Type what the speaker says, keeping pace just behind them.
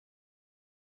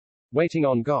Waiting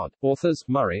on God. Authors,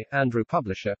 Murray, Andrew.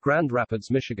 Publisher, Grand Rapids,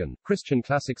 Michigan. Christian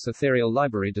Classics Ethereal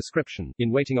Library. Description.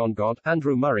 In Waiting on God,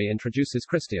 Andrew Murray introduces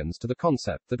Christians to the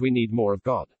concept that we need more of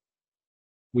God.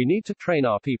 We need to train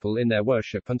our people in their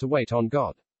worship and to wait on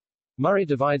God. Murray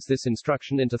divides this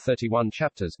instruction into 31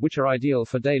 chapters, which are ideal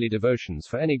for daily devotions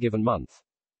for any given month.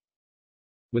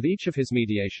 With each of his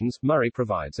mediations, Murray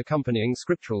provides accompanying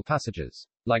scriptural passages.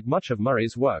 Like much of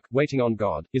Murray's work, Waiting on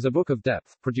God is a book of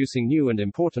depth, producing new and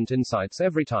important insights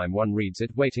every time one reads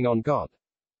it. Waiting on God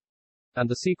and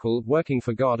the sequel, Working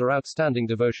for God, are outstanding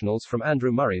devotionals from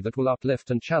Andrew Murray that will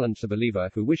uplift and challenge the believer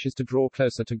who wishes to draw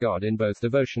closer to God in both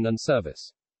devotion and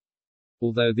service.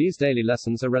 Although these daily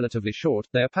lessons are relatively short,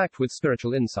 they are packed with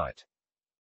spiritual insight.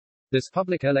 This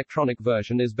public electronic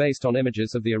version is based on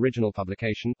images of the original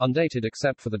publication, undated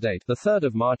except for the date, the 3rd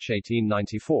of March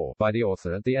 1894, by the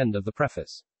author at the end of the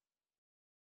preface.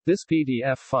 This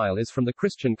PDF file is from the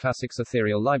Christian Classics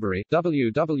Ethereal Library,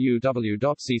 www.ccel.org.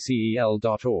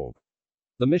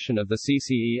 The mission of the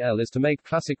CCEL is to make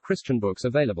classic Christian books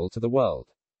available to the world.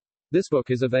 This book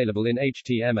is available in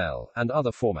HTML and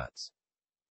other formats.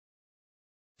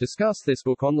 Discuss this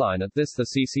book online at this. The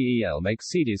CCEL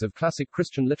makes CDs of classic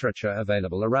Christian literature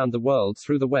available around the world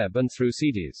through the web and through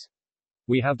CDs.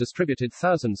 We have distributed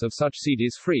thousands of such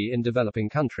CDs free in developing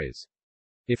countries.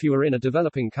 If you are in a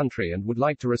developing country and would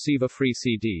like to receive a free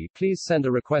CD, please send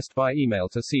a request by email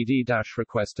to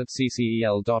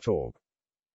cd-request@ccel.org.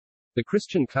 The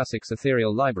Christian Classics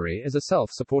Ethereal Library is a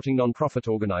self-supporting non-profit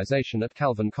organization at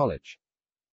Calvin College.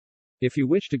 If you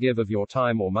wish to give of your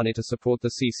time or money to support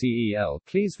the CCEL,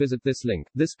 please visit this link.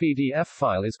 This PDF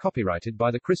file is copyrighted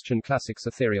by the Christian Classics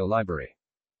Ethereal Library.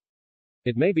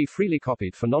 It may be freely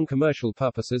copied for non-commercial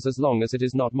purposes as long as it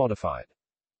is not modified.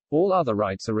 All other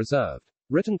rights are reserved.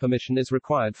 Written permission is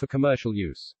required for commercial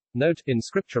use. Note, in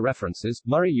scripture references,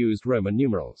 Murray used Roman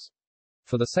numerals.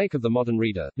 For the sake of the modern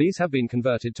reader, these have been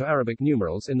converted to Arabic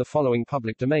numerals in the following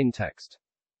public domain text.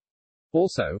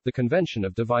 Also, the convention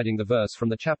of dividing the verse from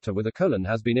the chapter with a colon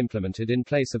has been implemented in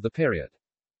place of the period.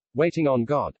 Waiting on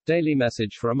God, daily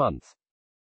message for a month.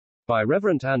 By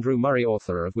Reverend Andrew Murray,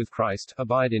 author of With Christ,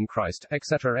 Abide in Christ,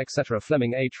 etc., etc.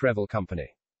 Fleming H. Revel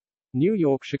Company. New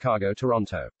York, Chicago,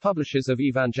 Toronto. Publishers of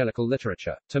evangelical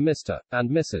literature. To Mr. and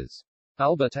Mrs.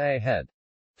 Albert A. Head,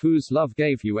 whose love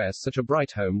gave us such a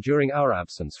bright home during our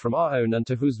absence from our own, and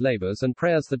to whose labors and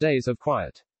prayers the days of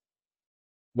quiet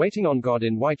waiting on God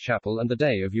in Whitechapel and the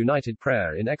day of united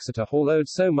prayer in Exeter Hall owed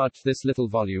so much, this little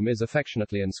volume is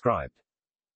affectionately inscribed.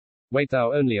 Wait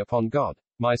thou only upon God.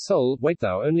 My soul, wait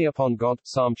thou only upon God.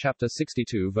 Psalm chapter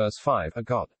 62 verse 5. A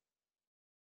God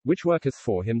which worketh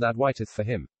for him that waiteth for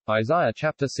him. Isaiah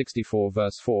chapter 64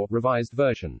 verse 4, Revised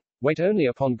Version. Wait only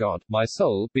upon God, my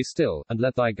soul, be still, and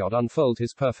let thy God unfold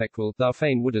his perfect will. Thou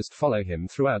fain wouldest follow him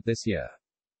throughout this year.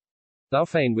 Thou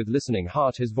fain with listening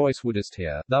heart his voice wouldest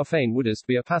hear. Thou fain wouldest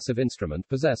be a passive instrument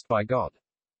possessed by God,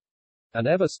 and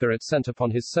ever spirit sent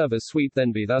upon his service sweet.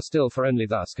 Then be thou still, for only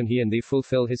thus can he in thee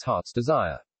fulfill his heart's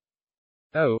desire.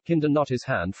 Oh, hinder not his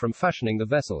hand from fashioning the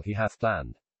vessel he hath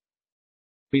planned.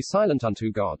 Be silent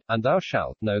unto God, and thou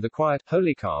shalt know the quiet,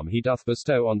 holy calm he doth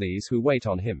bestow on these who wait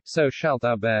on him. So shalt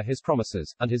thou bear his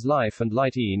promises, and his life and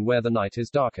light e'en where the night is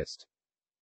darkest.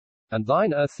 And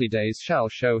thine earthly days shall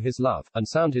show his love, and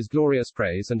sound his glorious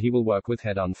praise, and he will work with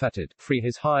head unfettered, free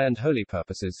his high and holy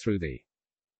purposes through thee.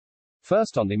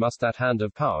 First on thee must that hand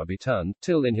of power be turned,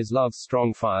 till in his love's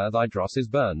strong fire thy dross is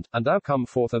burned, and thou come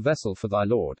forth a vessel for thy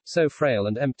Lord, so frail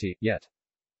and empty, yet,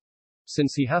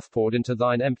 since he hath poured into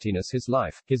thine emptiness his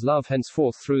life, his love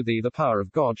henceforth through thee the power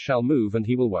of God shall move, and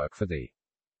he will work for thee.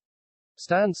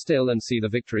 Stand still and see the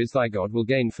victories thy God will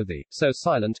gain for thee. So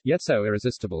silent, yet so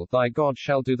irresistible, thy God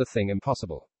shall do the thing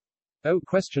impossible. Oh,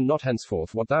 question not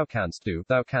henceforth what thou canst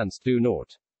do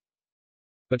naught.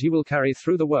 But he will carry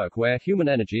through the work where human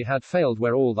energy had failed,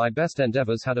 where all thy best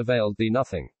endeavors had availed thee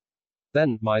nothing.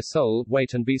 Then, my soul,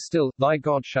 wait and be still, thy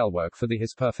God shall work for thee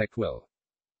his perfect will.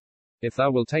 If thou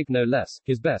wilt take no less,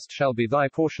 his best shall be thy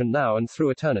portion now and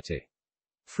through eternity.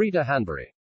 Frieda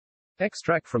Hanbury.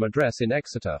 Extract from address in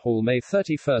Exeter Hall, May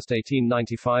 31,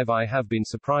 1895. I have been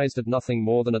surprised at nothing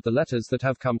more than at the letters that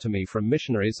have come to me from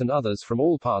missionaries and others from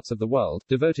all parts of the world,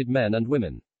 devoted men and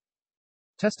women,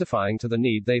 testifying to the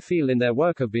need they feel in their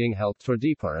work of being helped to a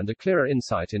deeper and a clearer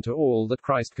insight into all that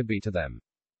Christ could be to them.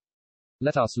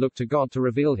 Let us look to God to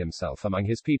reveal himself among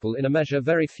his people in a measure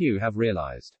very few have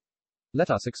realized. Let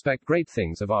us expect great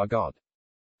things of our God.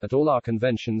 At all our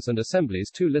conventions and assemblies,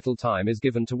 too little time is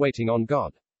given to waiting on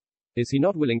God. Is he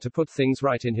not willing to put things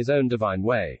right in his own divine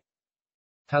way?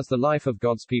 Has the life of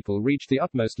God's people reached the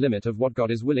utmost limit of what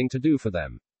God is willing to do for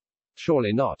them?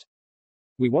 Surely not.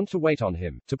 We want to wait on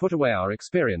Him, to put away our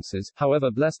experiences, however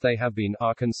blessed they have been,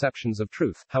 our conceptions of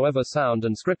truth, however sound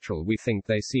and scriptural we think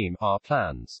they seem, our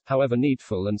plans, however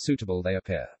needful and suitable they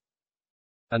appear.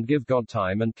 And give God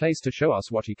time and place to show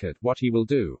us what He will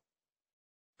do.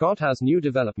 God has new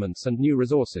developments and new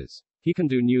resources. He can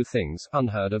do new things,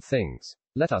 unheard of things.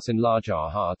 Let us enlarge our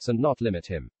hearts and not limit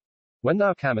Him. When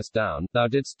thou camest down, thou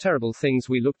didst terrible things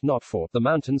we looked not for, the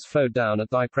mountains flowed down at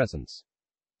thy presence.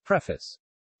 Preface.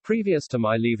 Previous to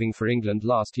my leaving for England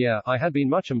last year, I had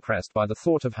been much impressed by the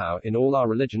thought of how, in all our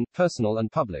religion, personal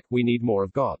and public, we need more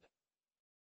of God.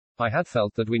 I had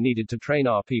felt that we needed to train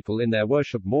our people in their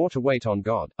worship more to wait on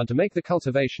God, and to make the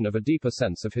cultivation of a deeper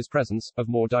sense of His presence, of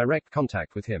more direct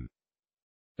contact with Him,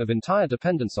 of entire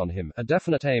dependence on Him, a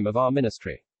definite aim of our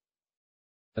ministry.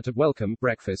 At a welcome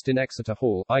breakfast in Exeter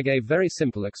Hall, I gave very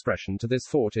simple expression to this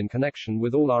thought in connection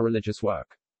with all our religious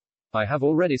work. I have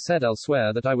already said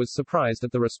elsewhere that I was surprised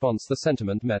at the response the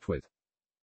sentiment met with.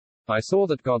 I saw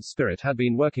that God's Spirit had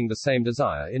been working the same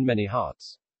desire in many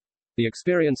hearts. The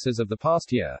experiences of the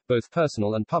past year, both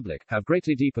personal and public, have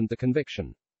greatly deepened the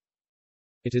conviction.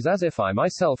 It is as if I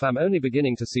myself am only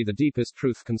beginning to see the deepest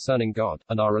truth concerning God,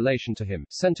 and our relation to Him,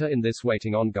 center in this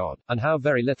waiting on God, and how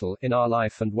very little, in our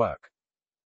life and work,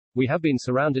 we have been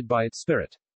surrounded by its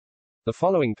Spirit. The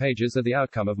following pages are the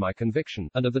outcome of my conviction,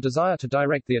 and of the desire to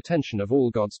direct the attention of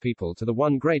all God's people to the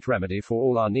one great remedy for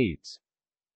all our needs.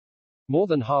 More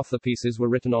than half the pieces were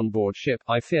written on board ship.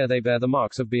 I fear they bear the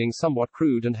marks of being somewhat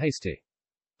crude and hasty.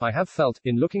 I have felt,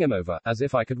 in looking 'em over, as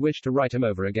if I could wish to write 'em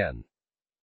over again.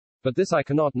 But this I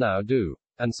cannot now do,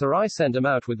 and so I send 'em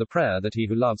out with the prayer that He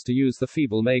who loves to use the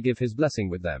feeble may give His blessing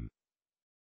with them.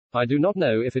 I do not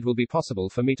know if it will be possible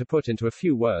for me to put into a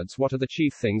few words what are the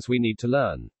chief things we need to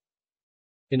learn.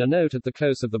 In a note at the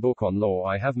close of the book on law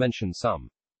I have mentioned some.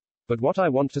 But what I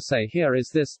want to say here is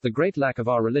this: the great lack of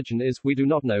our religion is, we do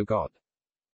not know God.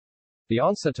 The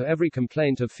answer to every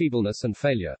complaint of feebleness and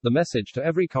failure, the message to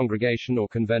every congregation or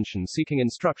convention seeking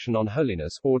instruction on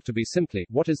holiness, ought to be simply,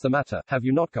 what is the matter, have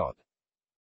you not God?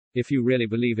 If you really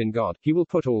believe in God, He will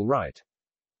put all right.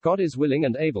 God is willing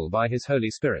and able by His Holy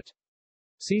Spirit.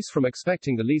 Cease from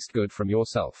expecting the least good from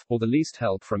yourself, or the least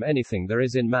help from anything there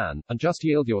is in man, and just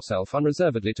yield yourself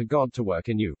unreservedly to God to work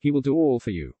in you. He will do all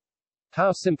for you.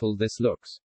 How simple this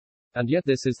looks. And yet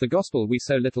this is the gospel we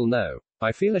so little know.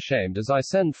 I feel ashamed as I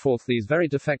send forth these very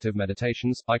defective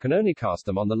meditations. I can only cast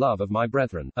them on the love of my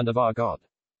brethren, and of our God.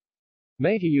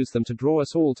 May He use them to draw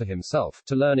us all to Himself,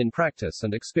 to learn in practice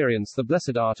and experience the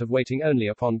blessed art of waiting only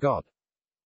upon God.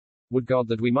 Would God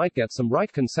that we might get some right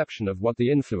conception of what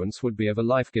the influence would be of a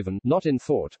life given, not in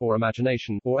thought, or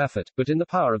imagination, or effort, but in the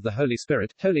power of the Holy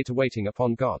Spirit, wholly to waiting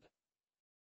upon God.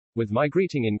 With my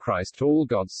greeting in Christ to all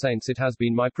God's saints, it has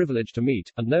been my privilege to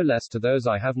meet, and no less to those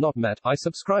I have not met. I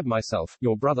subscribe myself,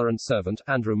 your brother and servant,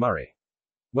 Andrew Murray.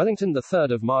 Wellington, the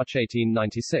 3rd of March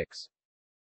 1896.